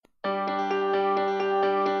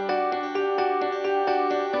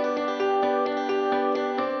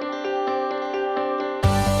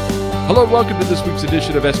Hello and welcome to this week's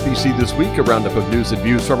edition of SBC This Week, a roundup of news and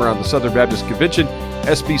views from around the Southern Baptist Convention.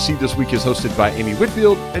 SBC This Week is hosted by Amy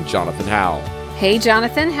Whitfield and Jonathan Howell. Hey,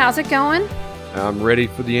 Jonathan, how's it going? I'm ready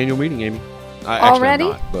for the annual meeting, Amy.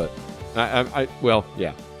 Already? Actually, I'm not, but well,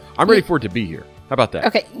 yeah. I'm ready for it to be here. How about that?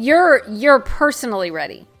 Okay, you're personally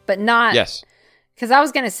ready, but not... Yes. Because I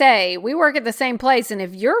was going to say, we work at the same place, and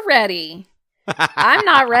if you're ready, I'm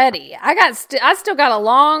not ready. I still got a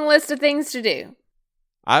long list of things to do.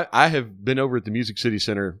 I have been over at the Music City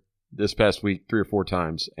Center this past week 3 or 4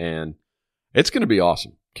 times, and it's going to be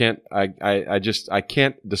awesome. I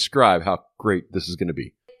can't describe how great this is going to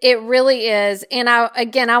be. It really is. And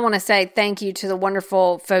I want to say thank you to the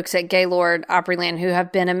wonderful folks at Gaylord Opryland who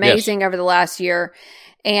have been amazing over the last year.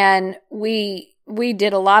 And we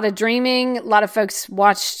did a lot of dreaming. A lot of folks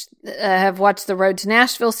have watched the Road to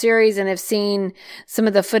Nashville series and have seen some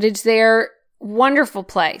of the footage there. Wonderful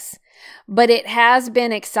place. But it has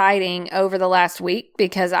been exciting over the last week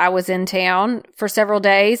because I was in town for several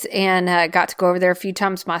days and got to go over there a few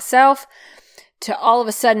times myself to all of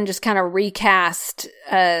a sudden just kind of recast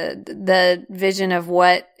the vision of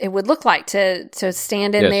what it would look like to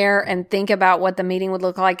stand in there and think about what the meeting would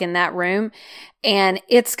look like in that room. And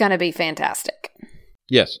it's going to be fantastic.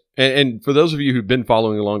 Yes. And for those of you who've been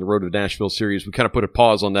following along the Road to Nashville series, we kind of put a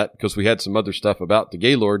pause on that because we had some other stuff about the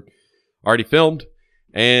Gaylord already filmed.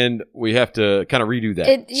 And we have to kind of redo that.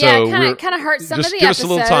 It kind of hurts some of the episodes. Give us a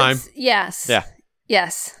little time. Yes. Yeah.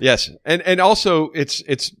 Yes. Yes. And also, it's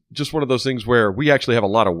just one of those things where we actually have a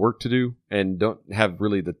lot of work to do and don't have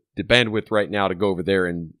really the bandwidth right now to go over there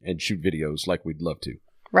and shoot videos like we'd love to.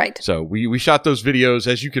 Right. So we shot those videos,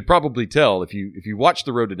 as you could probably tell if you watch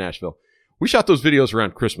The Road to Nashville. We shot those videos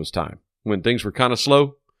around Christmas time when things were kind of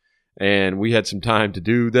slow, and we had some time to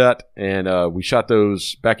do that. And we shot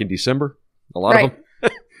those back in December, a lot of them.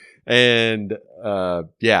 And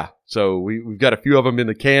so we've got a few of them in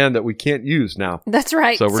the can that we can't use now. That's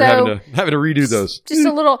right. So we're having to redo those. Just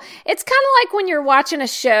a little. It's kind of like when you're watching a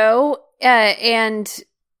show and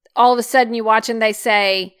all of a sudden you watch and they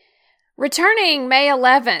say, returning May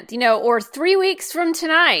 11th, or 3 weeks from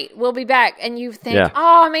tonight, we'll be back. And you think,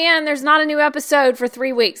 oh man, there's not a new episode for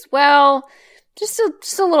 3 weeks. Well, just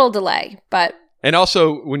a little delay, but. And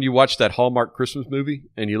also when you watch that Hallmark Christmas movie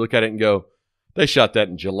and you look at it and go, they shot that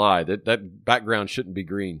in July. That background shouldn't be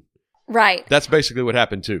green. Right. That's basically what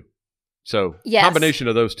happened too. So combination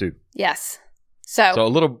of those two. Yes. So a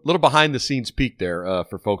little behind the scenes peek there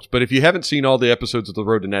for folks. But if you haven't seen all the episodes of The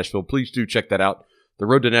Road to Nashville, please do check that out.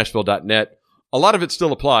 TheRoadToNashville.net. A lot of it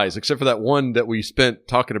still applies, except for that one that we spent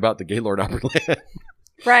talking about the Gaylord Opryland.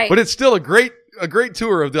 Right. But it's still a great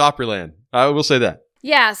tour of the Opryland. I will say that.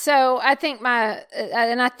 Yeah, so I think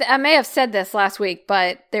I may have said this last week,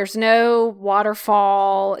 but there's no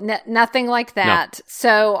waterfall, nothing like that. No.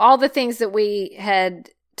 So all the things that we had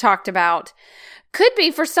talked about could be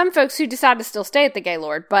for some folks who decide to still stay at the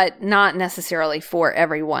Gaylord, but not necessarily for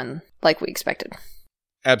everyone like we expected.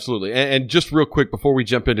 Absolutely. And just real quick, before we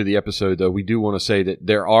jump into the episode, though, we do want to say that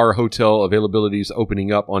there are hotel availabilities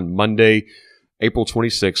opening up on Monday, April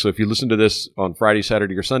 26th. So if you listen to this on Friday,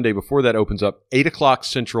 Saturday, or Sunday, before that opens up, 8 o'clock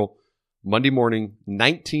Central, Monday morning,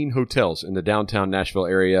 19 hotels in the downtown Nashville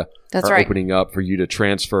area are opening up for you to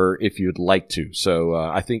transfer if you'd like to. So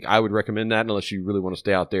I think I would recommend that unless you really want to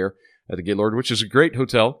stay out there at the Gaylord, which is a great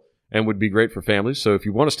hotel and would be great for families. So if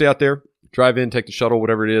you want to stay out there, drive in, take the shuttle,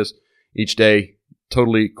 whatever it is, each day,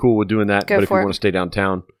 totally cool with doing that. But if you want to stay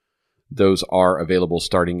downtown, those are available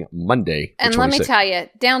starting Monday. And let me tell you,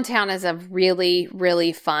 downtown is a really,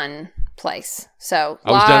 really fun place. So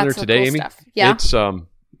I was down there today, cool Amy. Stuff. Yeah,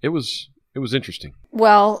 it was interesting.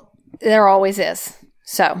 Well, there always is.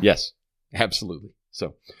 So yes, absolutely.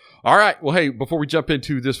 So, all right. Well, hey, before we jump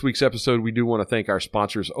into this week's episode, we do want to thank our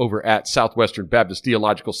sponsors over at Southwestern Baptist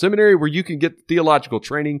Theological Seminary, where you can get the theological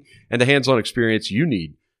training and the hands-on experience you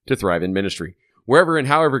need to thrive in ministry. Wherever and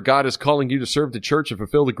however God is calling you to serve the church and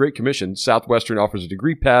fulfill the Great Commission, Southwestern offers a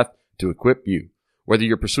degree path to equip you. Whether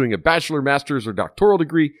you're pursuing a bachelor, master's, or doctoral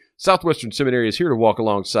degree, Southwestern Seminary is here to walk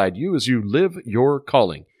alongside you as you live your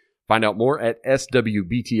calling. Find out more at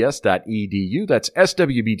swbts.edu. That's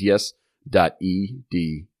swbts.edu.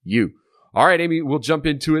 All right, Amy, we'll jump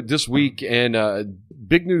into it this week. And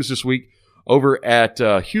big news this week over at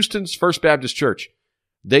Houston's First Baptist Church.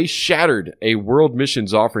 They shattered a world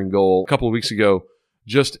missions offering goal a couple of weeks ago.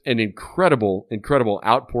 Just an incredible, incredible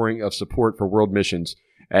outpouring of support for world missions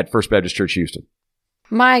at First Baptist Church Houston.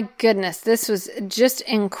 My goodness, this was just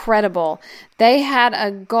incredible. They had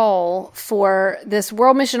a goal for this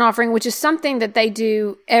World Mission Offering, which is something that they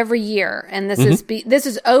do every year. And this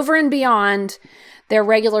is over and beyond their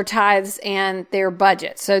regular tithes and their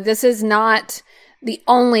budget. So this is not the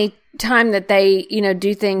only time that they,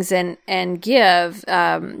 do things and give,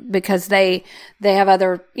 because they have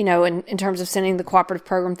other, in terms of sending the cooperative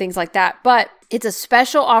program, things like that. But it's a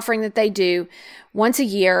special offering that they do once a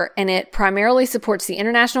year, and it primarily supports the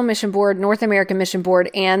International Mission Board, North American Mission Board,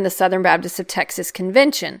 and the Southern Baptists of Texas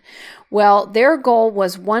Convention. Well, their goal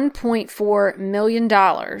was $1.4 million,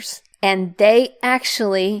 and they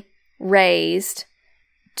actually raised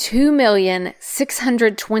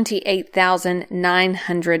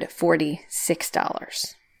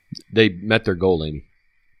 $2,628,946. They met their goal, Amy.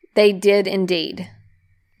 They did indeed.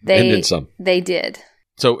 And then some. They did.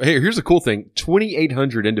 So here's the cool thing.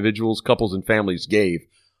 2,800 individuals, couples, and families gave.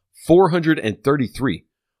 433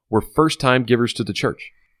 were first-time givers to the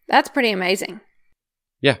church. That's pretty amazing.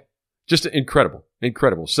 Yeah. Just incredible.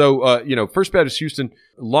 Incredible. So, First Baptist Houston,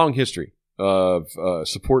 long history of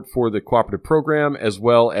support for the cooperative program, as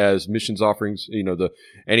well as missions offerings, the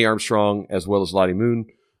Annie Armstrong, as well as Lottie Moon,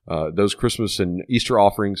 those Christmas and Easter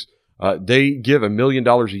offerings. They give $1 million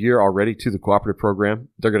a year already to the cooperative program.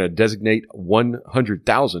 They're going to designate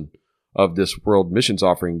 100,000 of this World Missions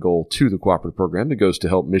Offering goal to the cooperative program that goes to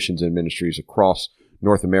help missions and ministries across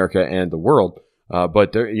North America and the world.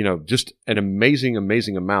 But they're, just an amazing,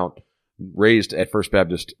 amazing amount raised at First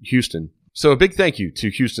Baptist Houston. So a big thank you to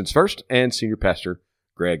Houston's first and senior pastor,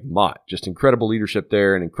 Greg Mott. Just incredible leadership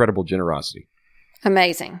there and incredible generosity.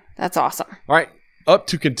 Amazing. That's awesome. All right. Up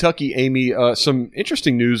to Kentucky, Amy, some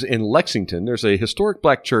interesting news in Lexington. There's a historic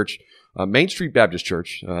black church, Main Street Baptist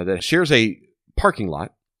Church, that shares a parking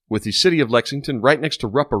lot with the city of Lexington right next to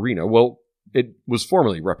Rupp Arena. Well, it was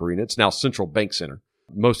formerly Rupp Arena. It's now Central Bank Center.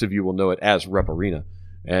 Most of you will know it as Rupp Arena.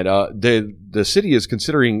 And the city is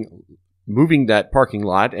considering moving that parking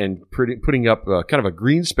lot and putting up kind of a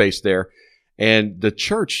green space there. And the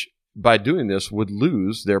church, by doing this, would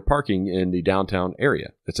lose their parking in the downtown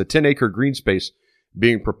area. It's a 10-acre green space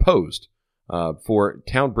being proposed for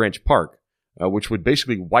Town Branch Park, which would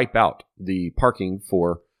basically wipe out the parking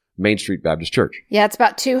for Main Street Baptist Church. Yeah, it's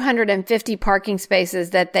about 250 parking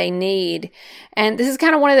spaces that they need. And this is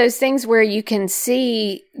kind of one of those things where you can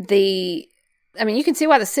see you can see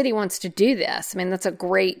why the city wants to do this. I mean, that's a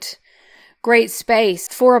great space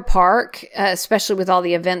for a park, especially with all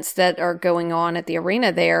the events that are going on at the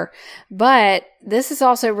arena there. But this is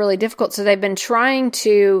also really difficult. So they've been trying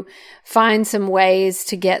to find some ways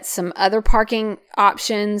to get some other parking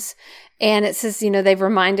options. And it says, they've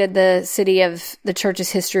reminded the city of the church's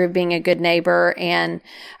history of being a good neighbor and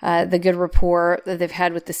the good rapport that they've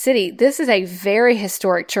had with the city. This is a very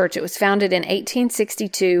historic church. It was founded in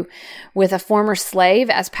 1862 with a former slave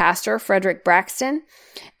as pastor, Frederick Braxton,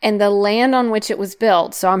 and the land on which it was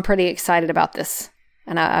built. So I'm pretty excited about this.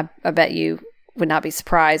 And I bet you would not be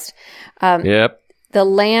surprised. Yep. The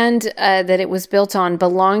land that it was built on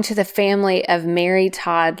belonged to the family of Mary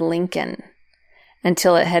Todd Lincoln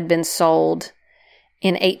until it had been sold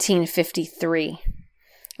in 1853.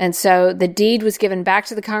 And so the deed was given back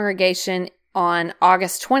to the congregation on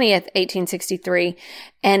August 20th, 1863,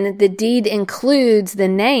 and the deed includes the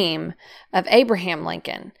name of Abraham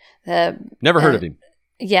Lincoln. Never heard of him.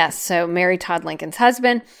 Yes, so Mary Todd Lincoln's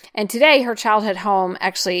husband. And today her childhood home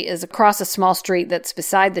actually is across a small street that's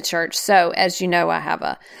beside the church. So as you know, I have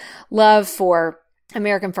a love for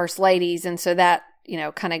American First Ladies, and so that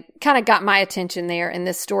kind of got my attention there in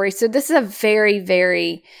this story. So this is a very,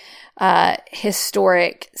 very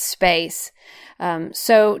historic space.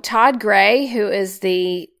 So Todd Gray, who is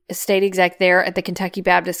the state exec there at the Kentucky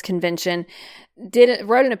Baptist Convention,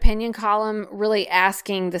 wrote an opinion column really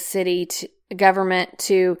asking the city government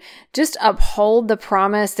to just uphold the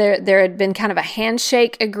promise. There had been kind of a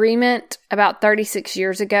handshake agreement about 36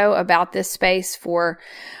 years ago about this space for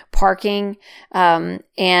parking.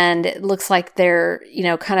 And it looks like they're,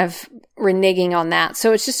 kind of reneging on that.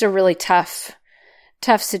 So it's just a really tough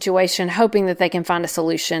situation, hoping that they can find a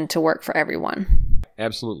solution to work for everyone.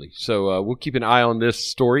 Absolutely. So we'll keep an eye on this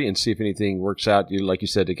story and see if anything works out. Like you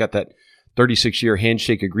said, they got that 36-year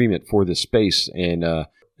handshake agreement for this space, and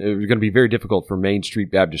it's going to be very difficult for Main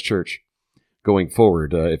Street Baptist Church going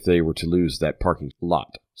forward if they were to lose that parking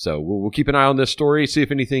lot. So we'll keep an eye on this story, see if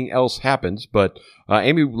anything else happens. But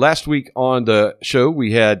Amy, last week on the show,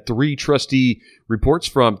 we had 3 trustee reports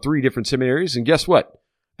from 3 different seminaries. And guess what?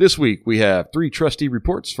 This week, we have 3 trustee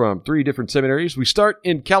reports from 3 different seminaries. We start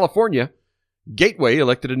in California. Gateway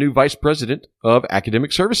elected a new vice president of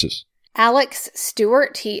academic services. Alex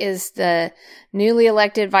Stewart, he is the newly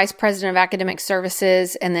elected vice president of academic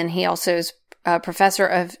services, and then he also is a professor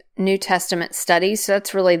of New Testament studies. So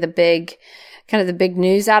that's really the big kind of the big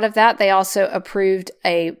news out of that. They also approved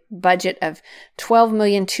a budget of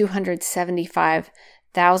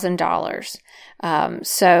 $12,275,000.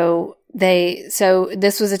 So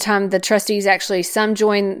this was a time the trustees actually, some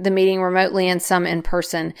joined the meeting remotely and some in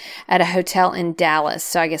person at a hotel in Dallas.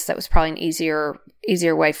 So I guess that was probably an easier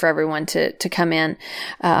way for everyone to come in.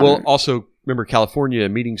 Well, also remember California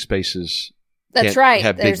meeting spaces. That's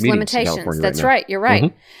right. There's limitations. That's right. You're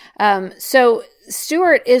right. Mm-hmm. So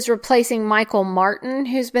Stewart is replacing Michael Martin,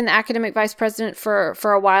 who's been the academic vice president for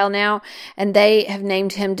a while now, and they have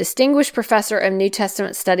named him Distinguished Professor of New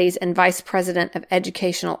Testament Studies and Vice President of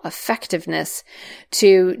Educational Effectiveness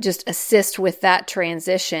to just assist with that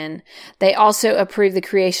transition. They also approved the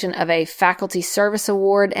creation of a Faculty Service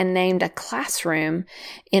Award and named a classroom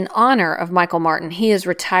in honor of Michael Martin. He is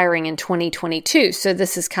retiring in 2022, so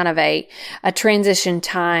this is kind of a transition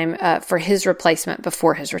time for his replacement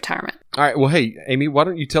before his retirement. All right. Well, hey, Amy, why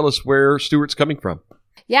don't you tell us where Stewart's coming from?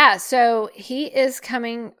 Yeah, so he is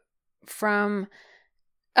coming from...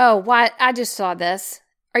 Oh, what? I just saw this.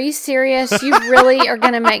 Are you serious? You really are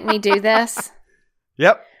going to make me do this?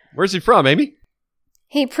 Yep. Where's he from, Amy?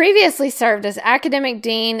 He previously served as academic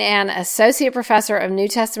dean and associate professor of New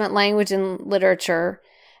Testament language and literature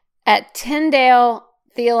at Tyndale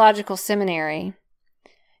Theological Seminary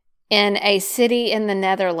in a city in the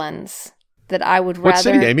Netherlands. That I would rather... What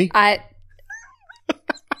city, Amy?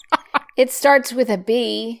 It starts with a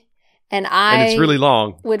B, and it's really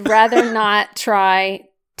long. Would rather not try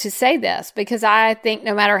to say this because I think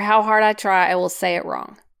no matter how hard I try, I will say it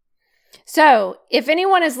wrong. So, if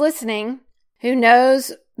anyone is listening who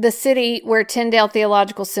knows the city where Tyndale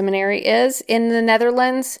Theological Seminary is in the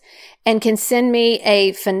Netherlands and can send me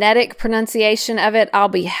a phonetic pronunciation of it, I'll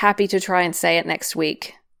be happy to try and say it next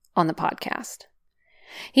week on the podcast.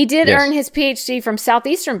 He did earn his PhD from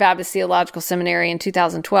Southeastern Baptist Theological Seminary in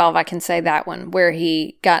 2012. I can say that one, where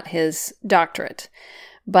he got his doctorate.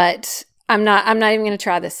 But I'm not even going to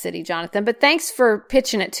try this city, Jonathan. But thanks for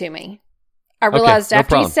pitching it to me. I realized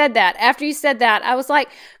after you said that, I was like,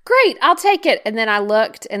 great, I'll take it. And then I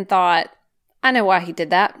looked and thought, I know why he did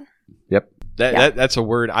that. Yep. That's a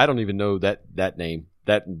word. I don't even know that name.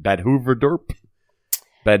 That Badhoevedorp.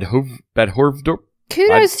 Badhoevedorp.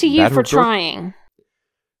 Kudos to you for trying.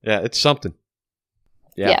 Yeah, it's something.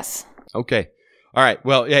 Yeah. Yes. Okay. All right.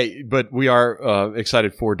 Well, hey, but we are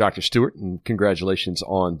excited for Dr. Stewart, and congratulations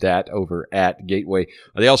on that over at Gateway.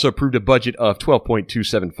 They also approved a budget of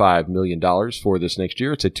 $12.275 million for this next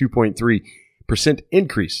year. It's a 2.3%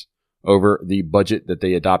 increase over the budget that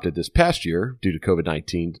they adopted this past year due to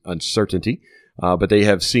COVID-19 uncertainty. But they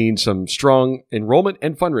have seen some strong enrollment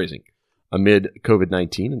and fundraising amid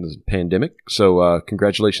COVID-19 and the pandemic. So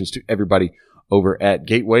congratulations to everybody over at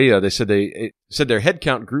Gateway. They said their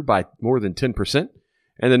headcount grew by more than 10%,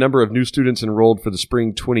 and the number of new students enrolled for the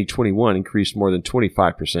spring 2021 increased more than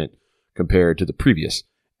 25% compared to the previous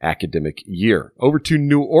academic year. Over to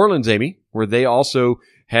New Orleans, Amy, where they also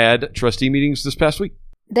had trustee meetings this past week.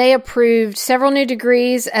 They approved several new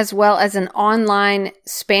degrees as well as an online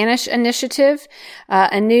Spanish initiative.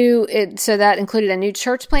 So that included a new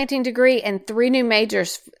church planting degree and 3 new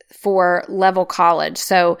majors for Level College.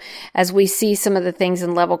 So as we see some of the things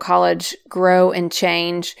in Level College grow and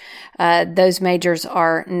change, those majors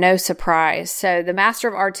are no surprise. So the Master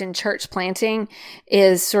of Arts in Church Planting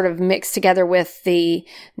is sort of mixed together with the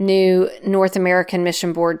new North American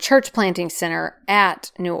Mission Board Church Planting Center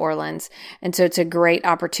at New Orleans. And so it's a great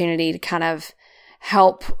opportunity to kind of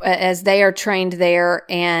help as they are trained there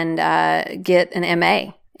and get an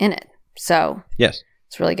MA in it. So yes.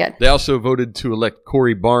 It's really good. They also voted to elect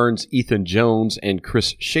Corey Barnes, Ethan Jones, and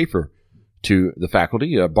Chris Schaefer to the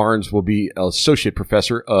faculty. Barnes will be Associate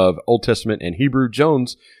Professor of Old Testament and Hebrew,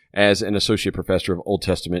 Jones as an Associate Professor of Old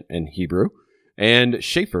Testament and Hebrew, and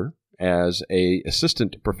Schaefer as a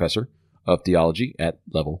Assistant Professor of Theology at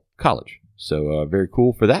Level College. So very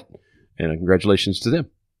cool for that, and congratulations to them.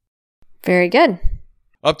 Very good.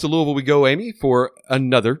 Up to Louisville we go, Amy, for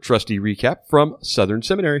another trustee recap from Southern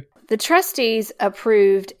Seminary. The trustees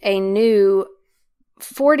approved a new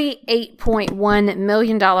 $48.1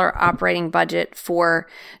 million operating budget for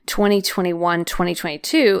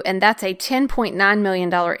 2021-2022, and that's a $10.9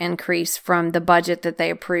 million increase from the budget that they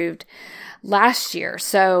approved last year.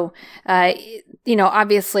 So,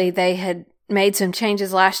 obviously they had made some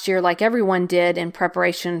changes last year like everyone did in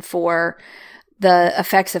preparation for the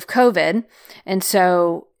effects of COVID. And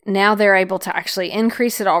so now they're able to actually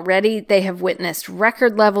increase it already. They have witnessed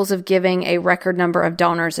record levels of giving, a record number of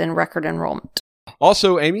donors, and record enrollment.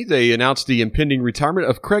 Also, Amy, they announced the impending retirement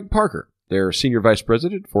of Craig Parker, their Senior Vice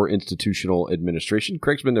President for Institutional Administration.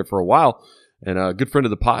 Craig's been there for a while and a good friend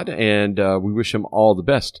of the pod, and we wish him all the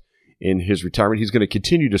best in his retirement. He's going to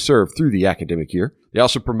continue to serve through the academic year. They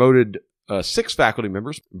also promoted 6 faculty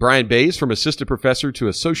members. Brian Bays from assistant professor to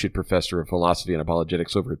associate professor of philosophy and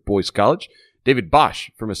apologetics over at Boyce College. David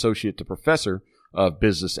Bosch from associate to professor of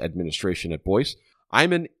business administration at Boyce.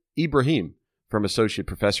 Ayman Ibrahim from associate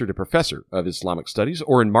professor to professor of Islamic studies.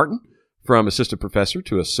 Orrin Martin from assistant professor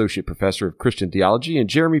to associate professor of Christian theology. And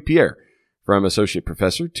Jeremy Pierre from associate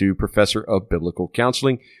professor to professor of biblical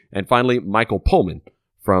counseling. And finally, Michael Pullman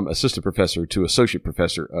from assistant professor to associate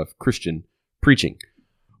professor of Christian preaching.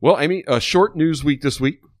 Well, Amy, a short news week this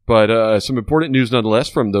week, but some important news nonetheless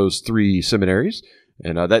from those 3 seminaries.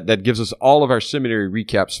 And that gives us all of our seminary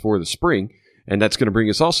recaps for the spring. And that's going to bring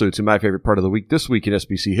us also to my favorite part of the week this week in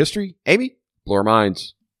SBC history. Amy, blow our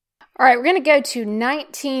minds. All right, we're going to go to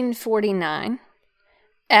 1949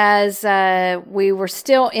 as we were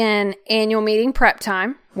still in annual meeting prep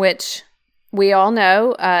time, which we all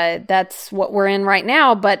know that's what we're in right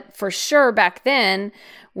now. But for sure back then,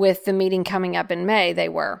 with the meeting coming up in May, they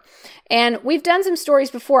were. And we've done some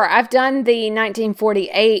stories before. I've done the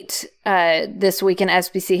 1948 this week in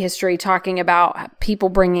SBC history, talking about people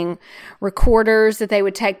bringing recorders that they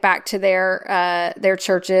would take back to their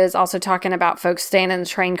churches, also talking about folks staying in the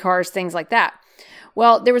train cars, things like that.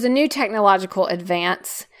 Well, there was a new technological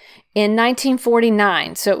advance in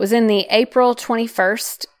 1949. So it was in the April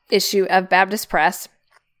 21st issue of Baptist Press.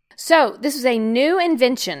 So this was a new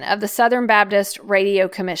invention of the Southern Baptist Radio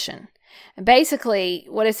Commission. And basically,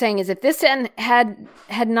 what it's saying is if this had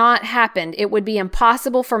not happened, it would be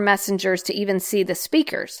impossible for messengers to even see the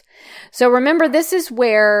speakers. So remember, this is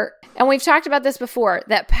where, and we've talked about this before,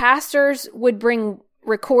 that pastors would bring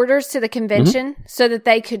recorders to the convention so that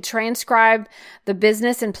they could transcribe the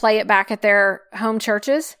business and play it back at their home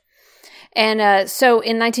churches. And so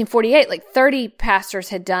in 1948, like 30 pastors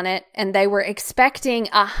had done it, and they were expecting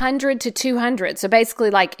 100 to 200. So basically,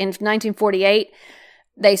 like in 1948,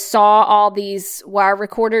 they saw all these wire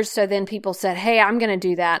recorders. So then people said, hey, I'm going to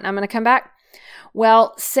do that, and I'm going to come back.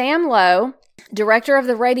 Well, Sam Lowe, director of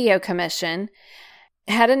the Radio Commission,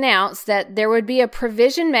 had announced that there would be a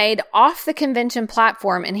provision made off the convention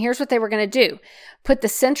platform. And here's what they were going to do. Put the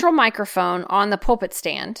central microphone on the pulpit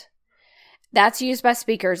stand. That's used by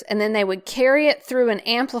speakers, and then they would carry it through an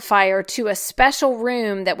amplifier to a special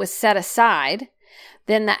room that was set aside.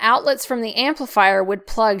 Then the outlets from the amplifier would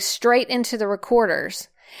plug straight into the recorders,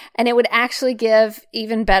 and it would actually give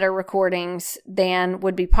even better recordings than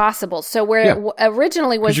would be possible. So where it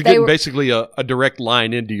originally was, you're getting basically a direct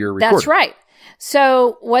line into your recorder. That's right.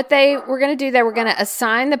 So what they were going to do, they were going to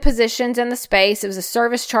assign the positions and the space. It was a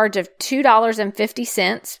service charge of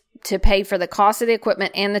 $2.50 to pay for the cost of the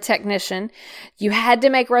equipment and the technician. You had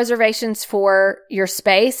to make reservations for your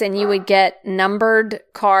space, and you would get numbered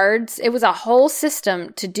cards. It was a whole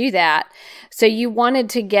system to do that. So you wanted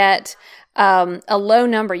to get a low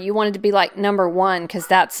number. You wanted to be like number 1 because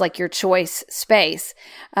that's like your choice space.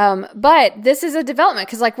 But this is a development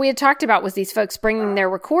because like we had talked about with these folks bringing their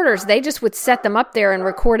recorders, they just would set them up there and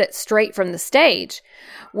record it straight from the stage.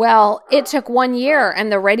 Well, it took 1 year, and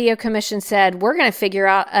the Radio Commission said, we're going to figure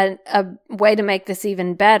out a way to make this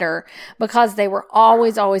even better, because they were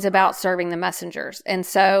always about serving the messengers. And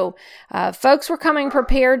so folks were coming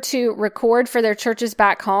prepared to record for their churches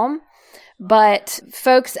back home, but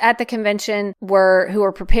folks at the convention who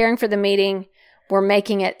were preparing for the meeting were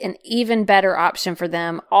making it an even better option for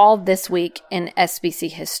them, all this week in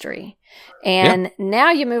SBC history. And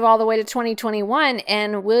now you move all the way to 2021,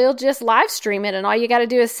 and we'll just live stream it, and all you got to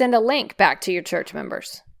do is send a link back to your church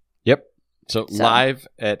members. Yep. So live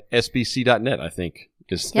at sbc.net, I think,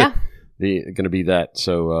 is going to be that.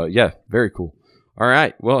 So, very cool. All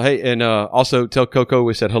right. Well, hey, and also tell Coco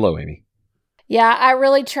we said hello, Amy. Yeah, I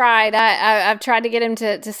really tried. I've tried to get him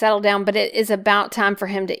to settle down, but it is about time for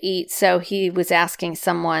him to eat. So he was asking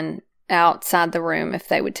someone outside the room if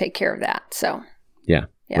they would take care of that. So yeah.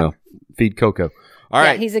 Well, feed Coco. All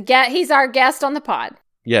right. He's our guest on the pod.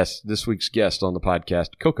 Yes, this week's guest on the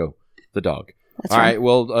podcast, Coco, the dog. That's right. All right.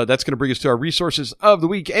 Well, that's going to bring us to our resources of the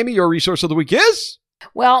week. Amy, your resource of the week is?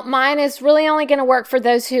 Well, mine is really only going to work for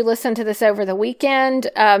those who listen to this over the weekend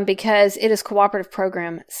because it is Cooperative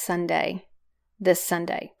Program Sunday. This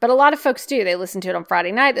Sunday. But a lot of folks do. They listen to it on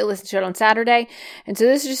Friday night. They listen to it on Saturday. And so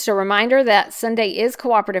this is just a reminder that Sunday is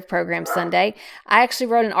Cooperative Program Sunday. I actually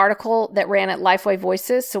wrote an article that ran at Lifeway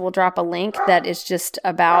Voices. So we'll drop a link that is just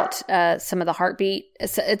about some of the heartbeat.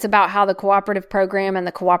 It's about how the cooperative program and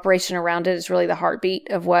the cooperation around it is really the heartbeat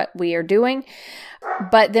of what we are doing.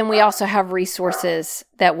 But then we also have resources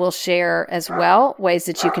that we'll share as well, ways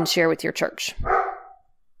that you can share with your church.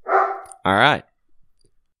 All right.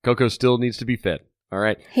 Coco still needs to be fed. All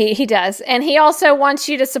right. He does. And he also wants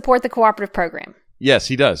you to support the cooperative program. Yes,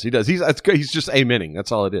 he does. He's just amening.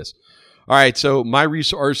 That's all it is. All right. So my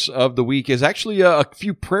resource of the week is actually a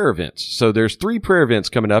few prayer events. So there's 3 prayer events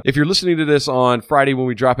coming up. If you're listening to this on Friday when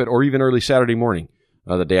we drop it, or even early Saturday morning,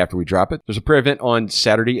 the day after we drop it, there's a prayer event on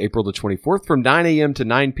Saturday, April the 24th from 9 a.m. to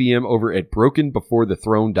 9 p.m. over at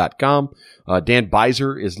brokenbeforethethrone.com. Dan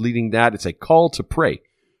Beiser is leading that. It's a call to pray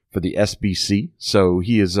for the SBC. So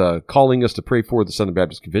he is calling us to pray for the Southern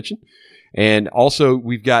Baptist Convention. And also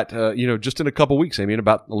we've got, just in a couple weeks,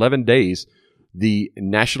 about 11 days, the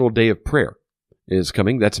National Day of Prayer is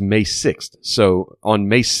coming. That's May 6th. So on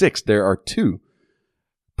May 6th, there are 2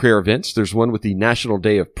 prayer events. There's one with the National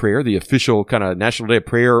Day of Prayer, the official kind of National Day of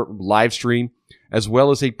Prayer live stream, as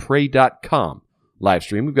well as a pray.com live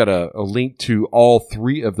stream. We've got a link to all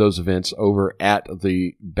 3 of those events over at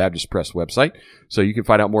the Baptist Press website. So you can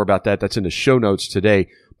find out more about that. That's in the show notes today.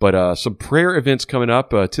 But some prayer events coming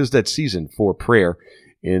up. 'Tis that season for prayer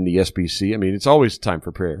in the SBC. It's always time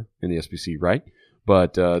for prayer in the SBC, right?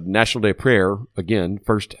 But National Day of Prayer, again,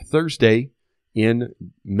 first Thursday in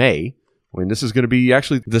May. This is going to be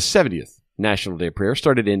actually the 70th National Day of Prayer.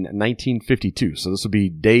 Started in 1952. So this will be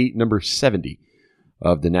day number 70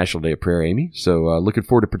 of the National Day of Prayer, Amy. So looking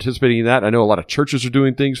forward to participating in that. I know a lot of churches are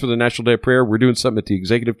doing things for the National Day of Prayer. We're doing something at the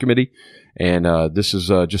Executive Committee. And this is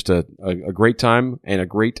just a great time and a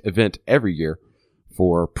great event every year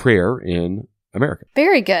for prayer in America.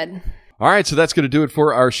 Very good. All right, so that's going to do it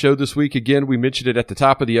for our show this week. Again, we mentioned it at the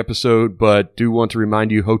top of the episode, but do want to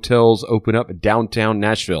remind you, hotels open up downtown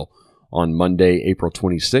Nashville on Monday, April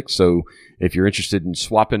 26th. So if you're interested in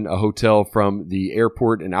swapping a hotel from the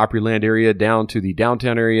airport and Opryland area down to the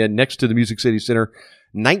downtown area next to the Music City Center,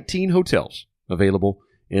 19 hotels available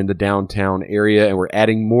in the downtown area, and we're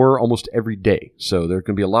adding more almost every day. So there's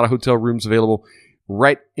going to be a lot of hotel rooms available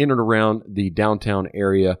right in and around the downtown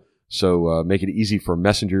area. So make it easy for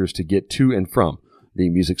messengers to get to and from the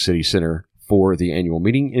Music City Center for the annual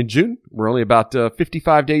meeting in June. We're only about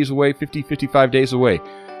 55 days away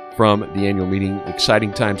from the annual meeting.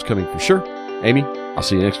 Exciting times coming for sure. Amy, I'll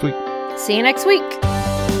see you next week. See you next week.